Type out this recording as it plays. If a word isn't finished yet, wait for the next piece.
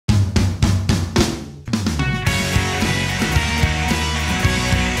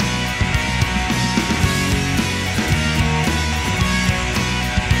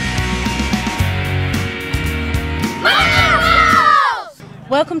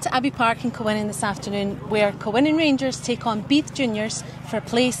Welcome to Abbey Park in Kilwinning this afternoon, where Kilwinning Rangers take on Beith Juniors for a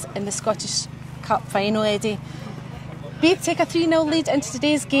place in the Scottish Cup final, Eddie. Beith take a 3-0 lead into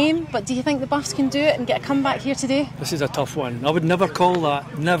today's game, but do you think the Buffs can do it and get a comeback here today? This is a tough one. I would never call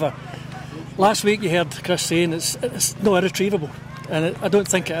that, never. Last week you heard Chris saying it's no irretrievable, and I don't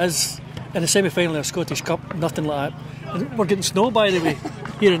think it is. In the semi-final of the Scottish Cup, nothing like that. And we're getting snow, by the way,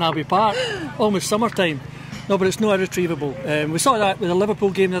 here in Abbey Park, almost summertime. No, but it's no irretrievable. We saw that with the Liverpool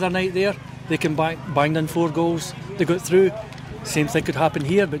game the other night there. They came back, banged in 4 goals, they got through. Same thing could happen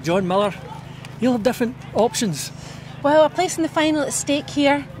here, but John Miller, he'll have different options. Well, a place in the final at stake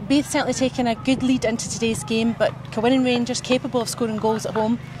here. Beith certainly taking a good lead into today's game, but Kilwinning Rangers capable of scoring goals at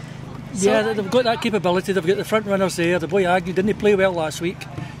home. Yeah, they've got that capability. They've got the front runners there. The boy Agnew didn't play well last week.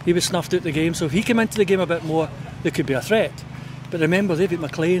 He was snuffed out the game, so if he came into the game a bit more, there could be a threat. But remember, they've got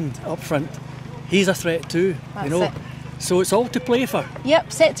McLean up front. He's a threat too, That's you know. it. So it's all to play for.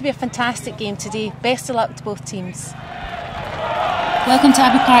 Yep, set to be a fantastic game today. Best of luck to both teams. Welcome to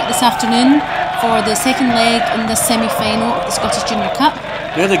Abbey Park this afternoon for the second leg in this semi-final of the Scottish Junior Cup.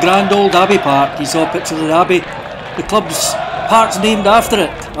 Yeah, the grand old Abbey Park. You saw pictures of the Abbey. The club's park's named after it.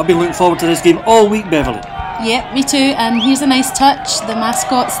 I've been looking forward to this game all week, Beverly. Yep, me too. And here's a nice touch. The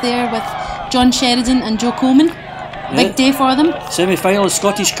mascots there with John Sheridan and Joe Coleman. Big day for them. Semi-final of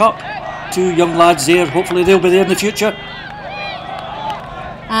Scottish Cup. 2 young lads there. Hopefully they'll be there in the future.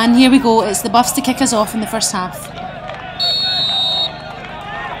 And here we go. It's the Buffs to kick us off in the first half.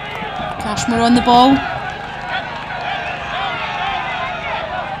 Cashmore on the ball.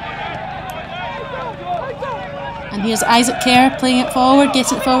 And here's Isaac Kerr playing it forward,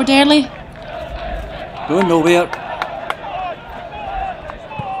 getting it forward early. Going nowhere.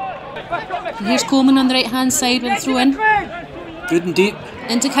 And here's Coleman on the right hand side with a throw in. Good and deep.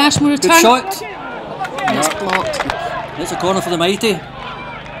 Into Cashmore return. Good shot. And it's blocked. It's a corner for the mighty.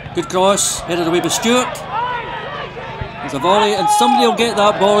 Good cross. Headed away by Stewart. There's a volley and somebody will get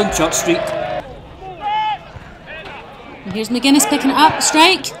that ball in Church Street. And here's McGuinness picking it up.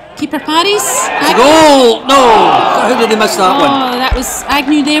 Strike. Keeper parries. It's a goal! No! How did he miss that one? Oh, that was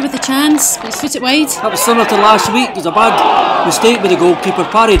Agnew there with the chance, but he's foot it wide. That was similar to last week. It was a bad mistake with the goalkeeper.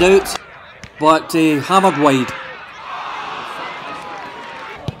 Parried out, but hammered wide.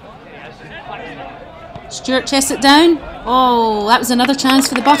 Stewart chests it down. Oh, that was another chance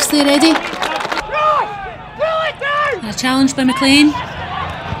for the Buffs there, Eddie. And a challenge by McLean.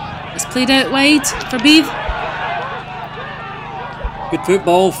 It's played out wide for Beith. Good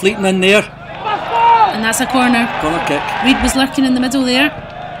football, fleeting in there. And that's a corner. Corner kick. Reid was lurking in the middle there.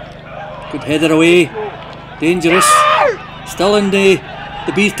 Good header away. Dangerous. Still in the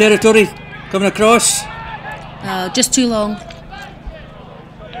Beith territory. Coming across. Just too long.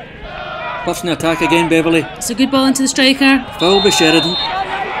 Buffs in the attack again, Beverly. It's a good ball into the striker. Foul by Sheridan.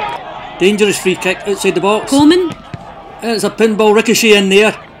 Dangerous free kick outside the box. Coleman. It's a pinball ricochet in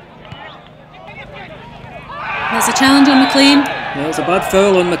there. There's a challenge on McLean. Yeah, it's a bad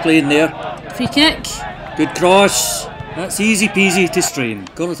foul on McLean there. Free kick. Good cross. That's easy peasy to strain.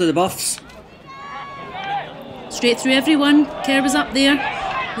 Corner to the Buffs. Straight through everyone. Kerr was up there.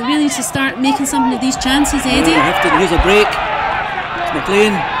 They really need to start making something of these chances, Eddie. Yeah, have to use a break. It's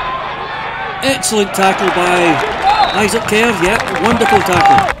McLean. Excellent tackle by Isaac Kerr. Yeah, wonderful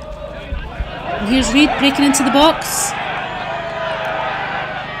tackle. And here's Reid breaking into the box.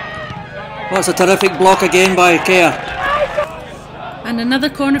 That's a terrific block again by Kerr. And another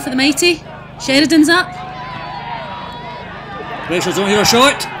corner for the mighty. Sheridan's up. Pressure's on here, a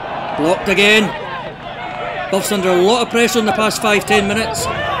shot. Blocked again. Buffs under a lot of pressure in the past 5-10 minutes.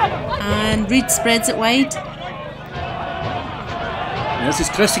 And Reid spreads it wide. And this is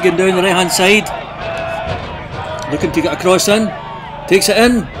Christigan down the right hand side. Looking to get a cross in. Takes it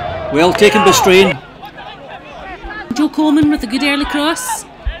in. Well taken by Strain. Joe Coleman with a good early cross.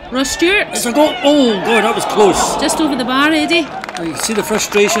 Ross Stewart. It's a goal. Oh God, that was close. Just over the bar, Eddie. You can see the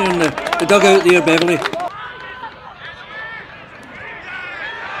frustration in the dugout there, Beverly.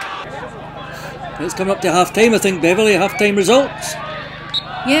 It's coming up to half time, I think, Beverly. Half time results.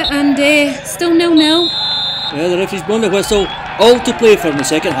 Yeah, and still 0-0. Yeah, the referee's blown the whistle. All to play for in the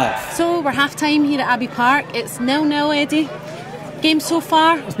second half. So we're half time here at Abbey Park. It's 0-0, Eddie. Game so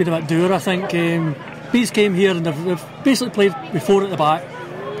far? It's been a bit dour, I think. Beith came here and they've basically played with 4 at the back,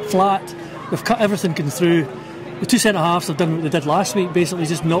 flat. They've cut everything going through. The 2 centre halves have done what they did last week, basically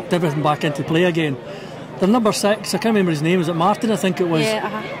just knocked everything back into play again. Their number 6, I can't remember his name, was it Martin, I think it was?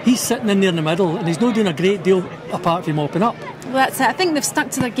 Yeah, He's sitting in there in the middle and he's not doing a great deal apart from mopping up. Well, that's it. I think they've stuck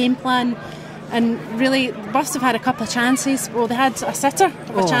to their game plan, and really, the Buffs have had a couple of chances. Well, they had a sitter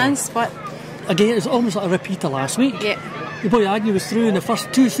of a chance, but again, it's almost like a repeat of last week. Yeah. the boy Agnew was through in the first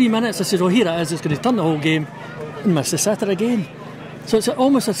 2-3 minutes. I said, oh, here it is, it's going to turn the whole game, and missed the sitter again. So it's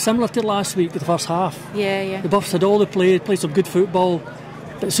almost as similar to last week with the first half. Yeah. The Buffs had all the play, played some good football,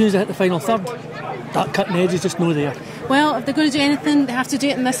 but as soon as they hit the final third, that cutting edge is just no there. Well, if they're going to do anything, they have to do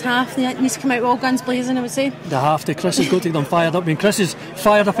it in this half. They need to come out with all guns blazing, I would say. They have to. Chris has got to get them fired up. I mean, Chris is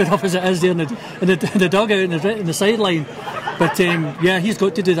fired up enough as it is there in the dugout, in the sideline. But yeah, he's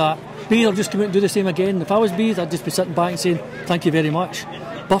got to do that. Beith will just come out and do the same again. If I was Beith, I'd just be sitting back and saying, thank you very much.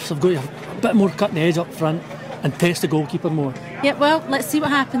 Buffs have got to have a bit more cutting edge up front and test the goalkeeper more. Yeah, well, let's see what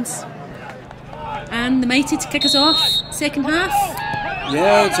happens. And the Mighty to kick us off, second half.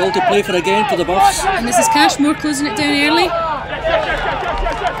 Yeah, it's all to play for again for the Buffs. And this is Cashmore closing it down early.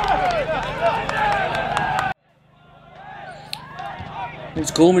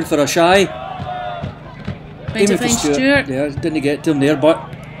 It's Coleman for a shy. Trying to find Stewart. Yeah, didn't get to him there, but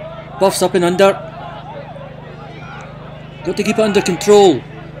Buffs up and under. Got to keep it under control.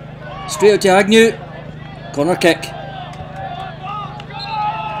 Straight out to Agnew. Corner kick.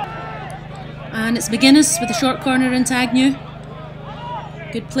 And it's McGuinness with a short corner into Agnew.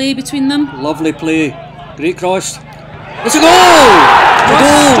 Good play between them. Lovely play. Great cross. It's a goal! A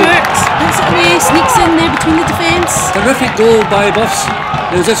goal! Stewart hits it away, sneaks in there between the defence. Terrific goal by Buffs.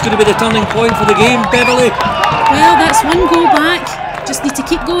 Now, is this going to be the turning point for the game, Beverley? Well, that's one goal back. Just need to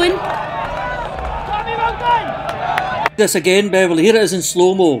keep going. This again, Beverley. Here it is in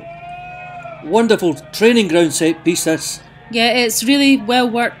slow-mo. Wonderful training ground set piece, this. Yeah, it's really well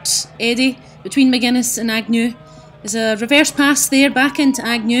worked, Eddie, between McGuinness and Agnew. There's a reverse pass there, back into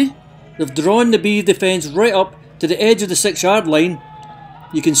Agnew. They've drawn the Beith defence right up to the edge of the 6-yard line.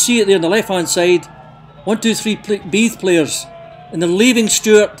 You can see it there on the left-hand side. 1, 2, 3 Beith players. And they're leaving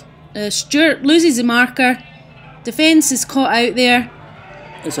Stewart. Stewart loses the marker. Defence is caught out there.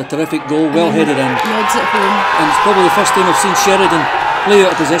 It's a terrific goal, well headed in. Nods it home. And it's probably the first time I've seen Sheridan play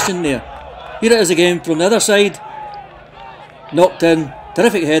out of position there. Here it is again from the other side. Knocked in.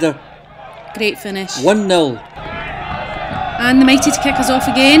 Terrific header. Great finish. 1-0. And the Mighty to kick us off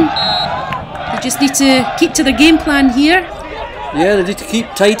again. They just need to keep to their game plan here. Yeah, they need to keep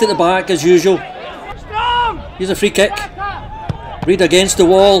tight at the back as usual. Here's a free kick. Reed against the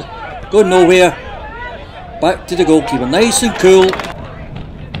wall. Going nowhere. Back to the goalkeeper. Nice and cool.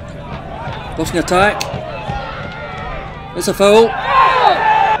 Buffs in attack. It's a foul.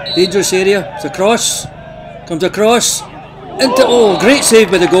 Dangerous area. It's a cross. Comes across. Into, oh, great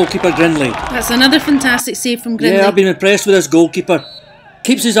save by the goalkeeper, Grindley. That's another fantastic save from Grindley. Yeah, I've been impressed with this goalkeeper.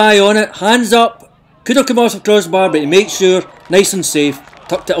 Keeps his eye on it, hands up. Could have come off the crossbar, but he makes sure, nice and safe,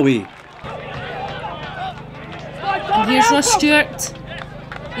 tucked it away. And here's Ross Stewart.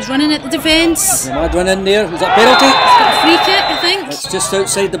 He's running at the defence. The mad one in there. Is that penalty? He's got a free kick, I think. It's just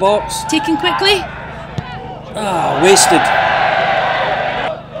outside the box. Taken quickly. Ah, wasted.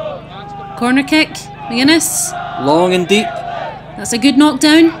 Corner kick. McGuinness. Long and deep. That's a good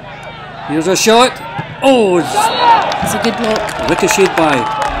knockdown. Here's a shot. Oh, That's a good block. ricocheted by.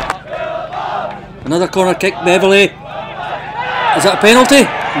 Another corner kick, Beverley. Is that a penalty?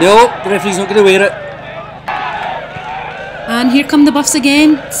 No, the referee's not going to wear it. And here come the Buffs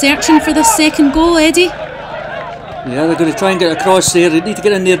again, searching for the second goal, Eddie. Yeah, they're going to try and get across there. They need to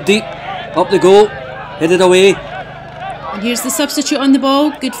get in there deep. Up the goal. Headed away. And here's the substitute on the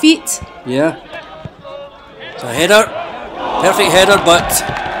ball. Good feet. Yeah. It's a header. Perfect header, but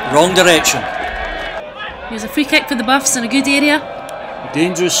wrong direction. Here's a free kick for the Buffs in a good area.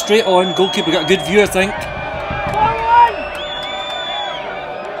 Dangerous, straight on. Goalkeeper got a good view, I think.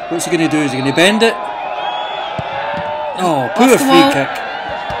 What's he going to do? Is he going to bend it? Oh, poor free kick.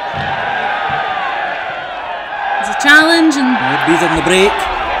 There's a challenge and Beith on the break.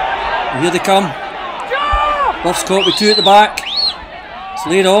 And here they come. Buffs caught with 2 at the back. It's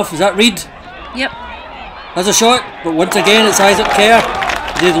laid off. Is that Reed? yep. Has a shot, but once again it's Isaac Kerr.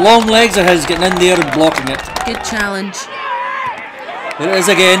 The long legs of his getting in there and blocking it. Good challenge. There it is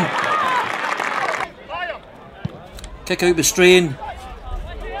again. Kick out the strain.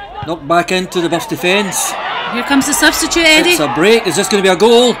 Knocked back into the Buffs defence. Here comes the substitute, Eddie. It's a break. Is this going to be a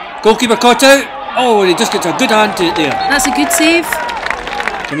goal? Goalkeeper caught out. Oh, he just gets a good hand to it there. That's a good save.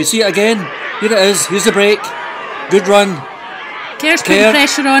 Can we see it again? Here it is. Here's the break. Good run. Kerr's putting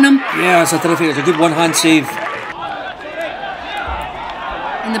pressure on him. Yeah, it's a terrific. It's a good one-hand save.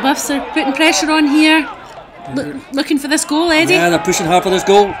 And the Buffs are putting pressure on here. Looking for this goal, Eddie. Yeah, they're pushing hard for this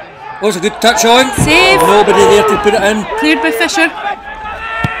goal. Oh, it's a good touch on. Save. Nobody there to put it in. Cleared by Fisher.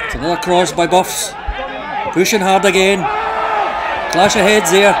 It's another cross by Buffs. Pushing hard again. Clash of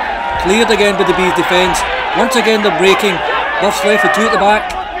heads there. Cleared again by the Beith defence. Once again they're breaking. Buffs left with 2 at the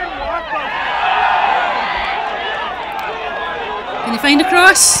back. find a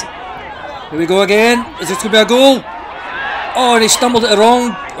cross? Here we go again. Is this going to be a goal? Oh, and he stumbled at the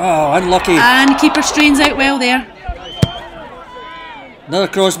wrong. Oh, unlucky. And keeper strains out well there. Another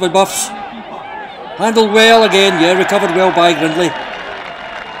cross by Buffs. Handled well again. Yeah, recovered well by Grindley.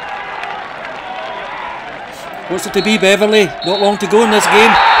 What's it to be, Beverley? Not long to go in this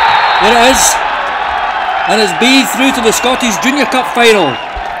game. There it is. And it's Beith through to the Scottish Junior Cup final.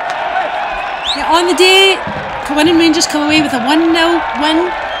 Yeah, on the day, Kilwinning Rangers come away with a 1-0 win,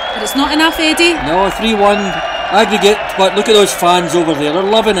 but it's not enough, Eddie. No, 3-1 aggregate, but look at those fans over there. They're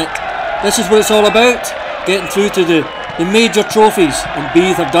loving it. This is what it's all about. Getting through to the major trophies, and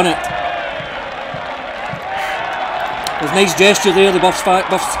Beith have done it. There's a nice gesture there, the Buffs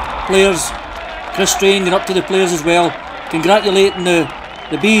players. Chris Strain going up to the players as well, congratulating the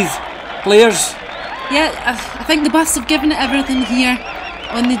Beith players. Yeah, I think the Buffs have given it everything here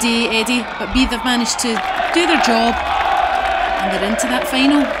on the day, Eddie, but Beith have managed to do their job and they're into that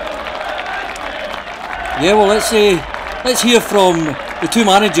final. Yeah, well, let's hear from the two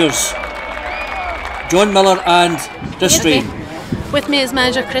managers, John Miller and Chris Strain. With me is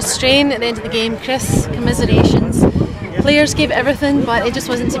manager Chris Strain. At the end of the game, Chris, commiserations. Players gave everything, but it just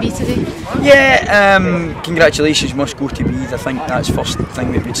wasn't to be today. Yeah, congratulations must go to Beith. I think that's the first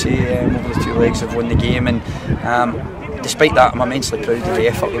thing that we'd say. Over the two legs have won the game, and despite that, I'm immensely proud of the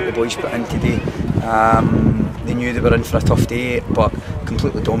effort that the boys put in today. They knew they were in for a tough day, but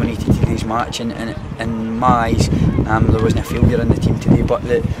completely dominated today's match. And in my eyes, there wasn't a failure in the team today. But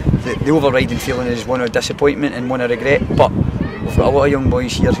the overriding feeling is one of disappointment and one of regret. But we've got a lot of young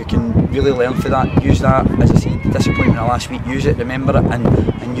boys here who can really learn from that, use that, as I said, the disappointment of last week, use it, remember it,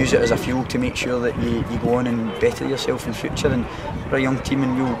 and use it as a fuel to make sure that you go on and better yourself in future. And we're a young team,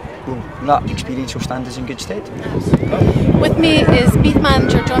 and that experience will stand us in good stead. With me is Beith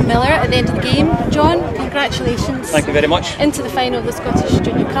manager John Miller at the end of the game. John, congratulations. Thank you very much. Into the final of the Scottish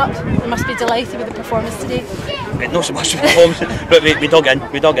Junior Cup. You must be delighted with the performance today. Not so much the performance, but we dug in.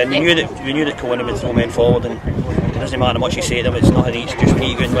 We knew that Kilwinning would throw men forward, and it doesn't matter much you say to them. It's not a reach. Just when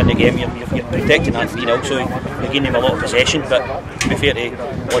you go and win the game, you're protecting that 3-0. So you're giving them a lot of possession. But to be fair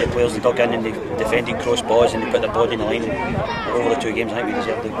to all the players, they dug in and they defended cross balls and they put their body in the line. And over the two games, I think we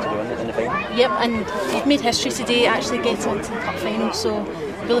deserved to win it in the final. Yep, and you've made history today, actually getting into the cup final. So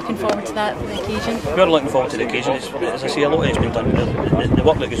we're looking forward to that occasion. We're looking forward to the occasion. As I say, a lot of it's been done. The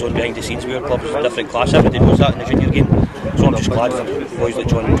work that goes on behind the scenes with our club is a different class. Everybody knows that in the junior game. So I'm just glad for boys like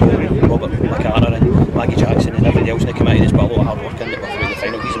John and Robert McCarter and Maggie Jackson and everybody else in the committee that's put a lot of hard work in that we're through the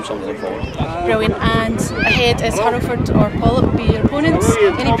final. Gives them something to look forward to. Brilliant. And ahead is Hurlford or Pollok will be your opponents.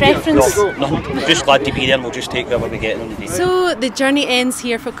 Any preference? No, nothing. Just glad to be there, and we'll just take whoever we get on the day. So the journey ends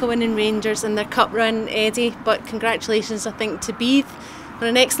here for Kilwinning Rangers and their cup run, Eddie, but congratulations I think to Beith on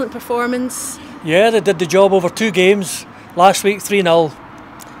an excellent performance. Yeah, they did the job over two games. Last week 3-0,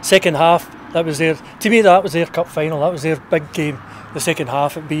 second half, that was to me that was their cup final, that was their big game, the second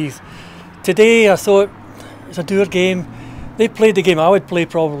half at Beith. Today I thought it's a doer game. They played the game I would play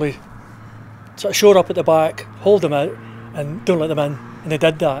probably. Sort of shore up at the back, hold them out and don't let them in, and they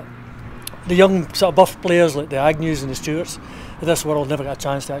did that. The young sort of buff players like the Agnews and the Stewarts of this world never got a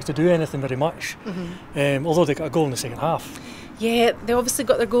chance to actually do anything very much, although they got a goal in the second half. Yeah, they obviously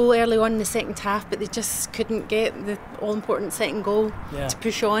got their goal early on in the second half, but they just couldn't get the all-important second goal to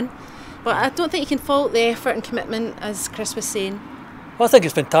push on. But I don't think you can fault the effort and commitment, as Chris was saying. Well, I think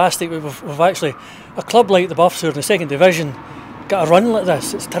it's fantastic. We've actually, a club like the Buffs who are in the second division, got a run like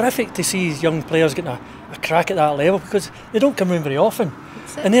this. It's terrific to see young players getting a crack at that level because they don't come in very often.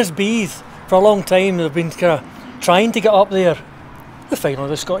 And there's Beith. For a long time they've been kind of trying to get up there. The final of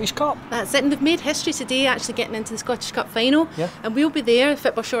the Scottish Cup. That's it, and they've made history today actually getting into the Scottish Cup final, and we'll be there,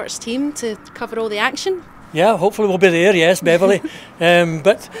 the Fitba Shorts team, to cover all the action. Yeah, hopefully we'll be there, yes, Beverley.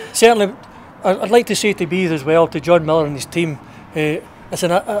 But certainly I'd like to say to Beith as well, to John Miller and his team, it's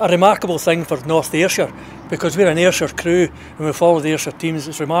a remarkable thing for North Ayrshire, because we're an Ayrshire crew and we follow the Ayrshire teams.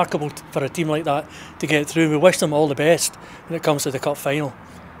 It's remarkable for a team like that to get through. We wish them all the best when it comes to the Cup final.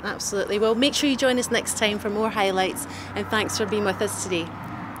 Absolutely. Well, make sure you join us next time for more highlights, and thanks for being with us today.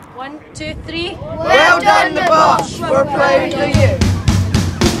 1, 2, 3. Well done, the Buffs. We're proud of you.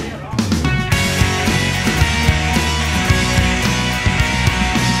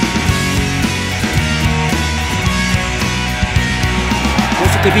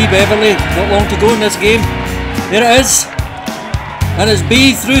 What's it to be, Beverley? Not long to go in this game. There it is. And it's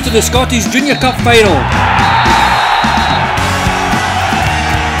Beith through to the Scottish Junior Cup final.